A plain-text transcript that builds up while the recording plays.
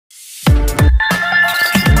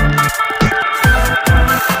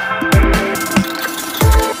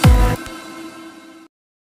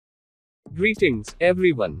Greetings,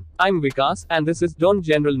 everyone. I'm Vikas, and this is Don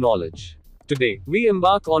General Knowledge. Today, we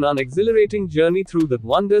embark on an exhilarating journey through the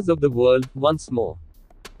wonders of the world once more.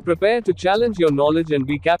 Prepare to challenge your knowledge and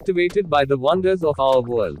be captivated by the wonders of our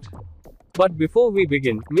world. But before we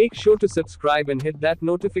begin, make sure to subscribe and hit that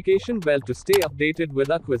notification bell to stay updated with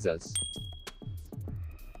our quizzes.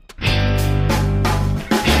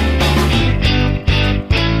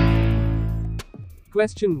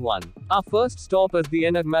 Question 1. Our first stop is the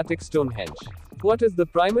enigmatic Stonehenge. What is the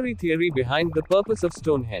primary theory behind the purpose of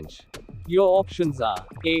Stonehenge? Your options are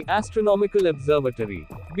A. Astronomical observatory,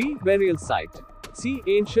 B. Burial site, C.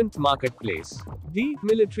 Ancient marketplace, D.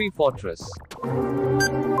 Military fortress.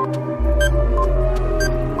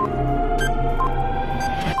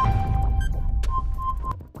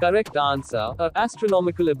 Correct answer, A.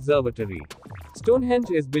 Astronomical observatory.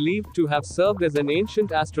 Stonehenge is believed to have served as an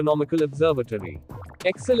ancient astronomical observatory.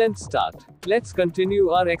 Excellent start. Let's continue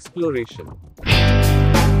our exploration.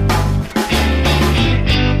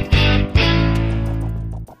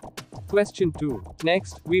 Question 2.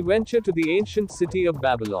 Next, we venture to the ancient city of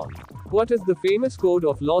Babylon. What is the famous code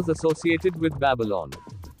of laws associated with Babylon?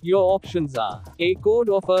 Your options are A. Code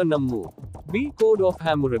of Ur-Nammu, B. Code of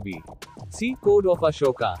Hammurabi, C. Code of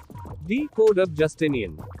Ashoka, D. Code of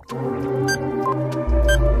Justinian.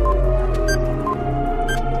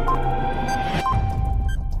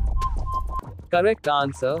 Correct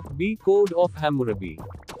answer, B. Code of Hammurabi.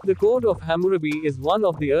 The Code of Hammurabi is one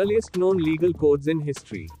of the earliest known legal codes in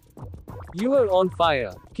history. You are on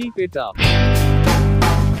fire. Keep it up.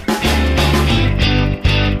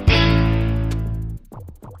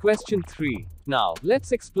 Question 3. Now,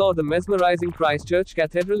 let's explore the mesmerizing Christchurch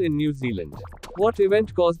Cathedral in New Zealand. What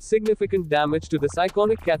event caused significant damage to this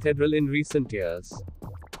iconic cathedral in recent years?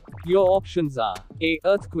 Your options are A.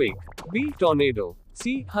 Earthquake, B. Tornado,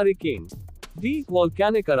 C. Hurricane, D.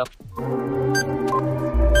 Volcanic eruption.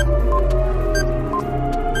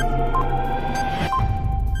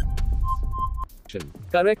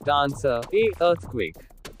 Correct answer, A. Earthquake.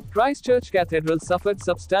 Christchurch Cathedral suffered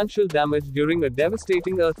substantial damage during a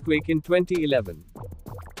devastating earthquake in 2011.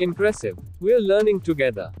 Impressive. We're learning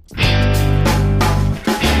together.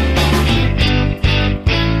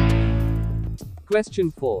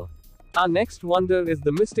 Question 4. Our next wonder is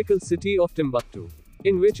the mystical city of Timbuktu.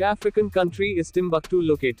 In which African country is Timbuktu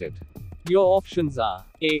located? Your options are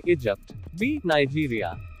A. Egypt, B.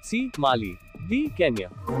 Nigeria, C. Mali, D. Kenya.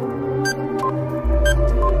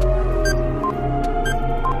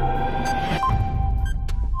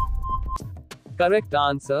 Correct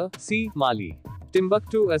answer, C. Mali.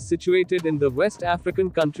 Timbuktu is situated in the West African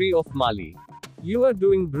country of Mali. You are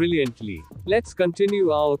doing brilliantly. Let's continue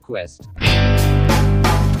our quest.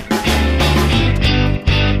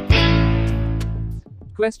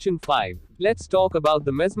 Question 5. Let's talk about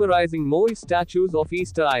the mesmerizing Moai statues of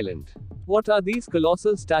Easter Island. What are these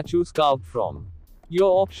colossal statues carved from?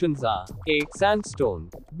 Your options are A.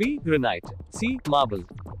 Sandstone, B. Granite, C. Marble,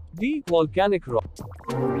 D. Volcanic rock.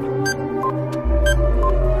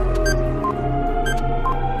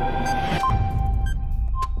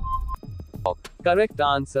 Correct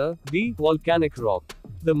answer, D. Volcanic rock.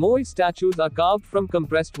 The Moai statues are carved from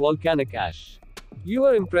compressed volcanic ash. You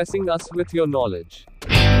are impressing us with your knowledge.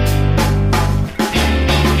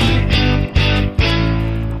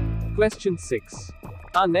 Question 6.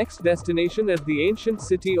 Our next destination is the ancient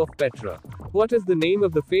city of Petra. What is the name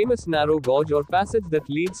of the famous narrow gorge or passage that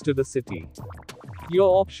leads to the city? Your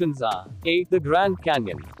options are A. The Grand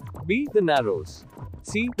Canyon, B. The Narrows,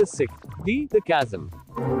 C. The Sick, D. The Chasm.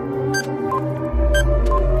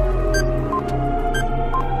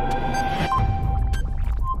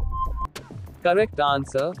 Correct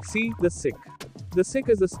answer, C. The Sick. The Sick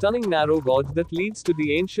is a stunning narrow gorge that leads to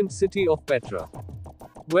the ancient city of Petra.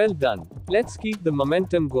 Well done. Let's keep the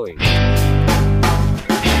momentum going.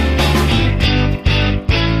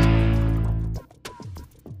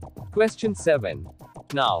 Question 7.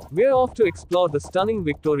 Now, we're off to explore the stunning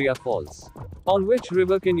Victoria Falls. On which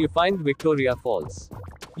river can you find Victoria Falls?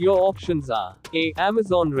 Your options are A.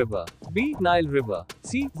 Amazon River, B. Nile River,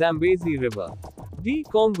 C. Zambezi River, D.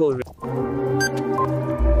 Congo River.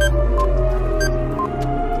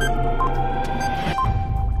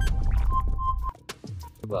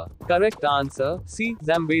 Correct answer, C.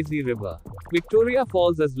 Zambezi River. Victoria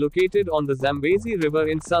Falls is located on the Zambezi River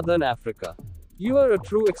in southern Africa. You are a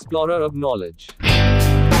true explorer of knowledge.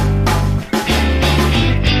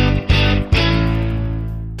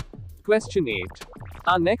 Question 8.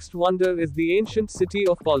 Our next wonder is the ancient city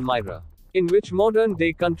of Palmyra. In which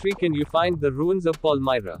modern-day country can you find the ruins of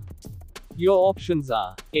Palmyra? Your options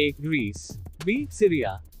are A. Greece, B.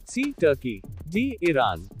 Syria, C. Turkey, D.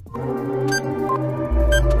 Iran.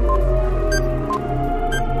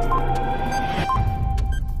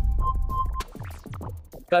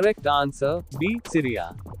 Correct answer, B.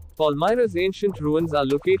 Syria. Palmyra's ancient ruins are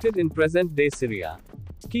located in present-day Syria.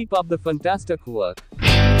 Keep up the fantastic work.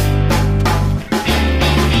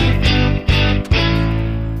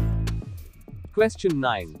 Question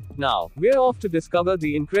 9. Now, we're off to discover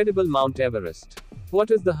the incredible Mount Everest. What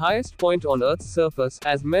is the highest point on Earth's surface,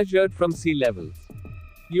 as measured from sea level?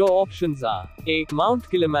 Your options are A. Mount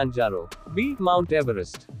Kilimanjaro, B. Mount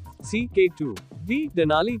Everest, C. K2, D.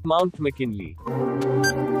 Denali, Mount McKinley.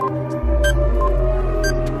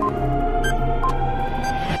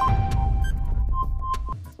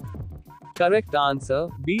 Correct answer,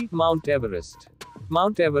 B. Mount Everest.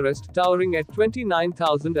 Mount Everest, towering at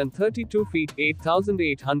 29,032 feet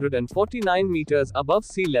 8,849 meters above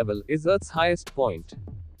sea level, is Earth's highest point.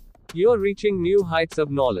 You're reaching new heights of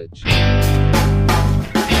knowledge.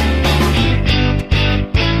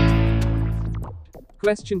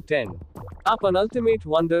 Question 10. Our penultimate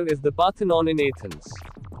wonder is the Parthenon in Athens.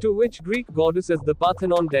 To which Greek goddess is the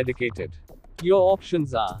Parthenon dedicated? Your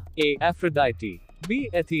options are A. Aphrodite, B.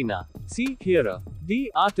 Athena, C. Hera,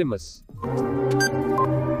 D. Artemis.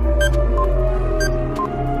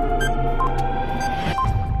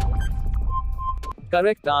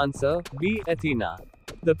 Correct answer, B. Athena.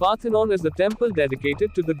 The Parthenon is a temple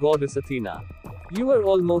dedicated to the goddess Athena. You are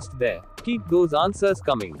almost there. Keep those answers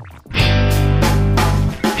coming.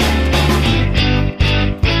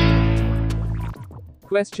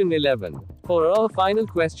 Question 11. For our final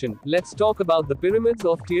question, let's talk about the Pyramids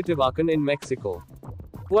of Teotihuacan in Mexico.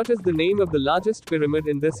 What is the name of the largest pyramid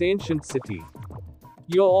in this ancient city?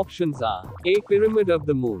 Your options are A. Pyramid of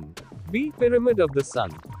the Moon, B. Pyramid of the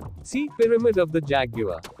Sun, C. Pyramid of the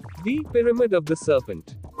Jaguar, D. Pyramid of the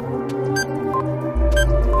Serpent.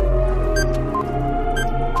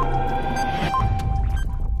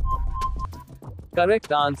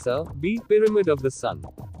 Correct answer, B. Pyramid of the Sun.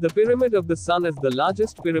 The Pyramid of the Sun is the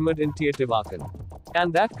largest pyramid in Teotihuacan.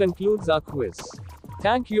 And that concludes our quiz.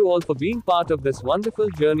 Thank you all for being part of this wonderful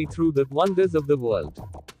journey through the wonders of the world.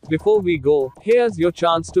 Before we go, here's your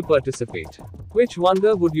chance to participate. Which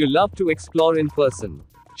wonder would you love to explore in person?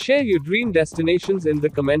 Share your dream destinations in the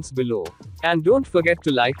comments below. And don't forget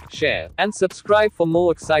to like, share, and subscribe for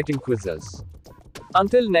more exciting quizzes.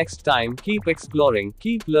 Until next time, keep exploring,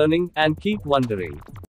 keep learning, and keep wondering.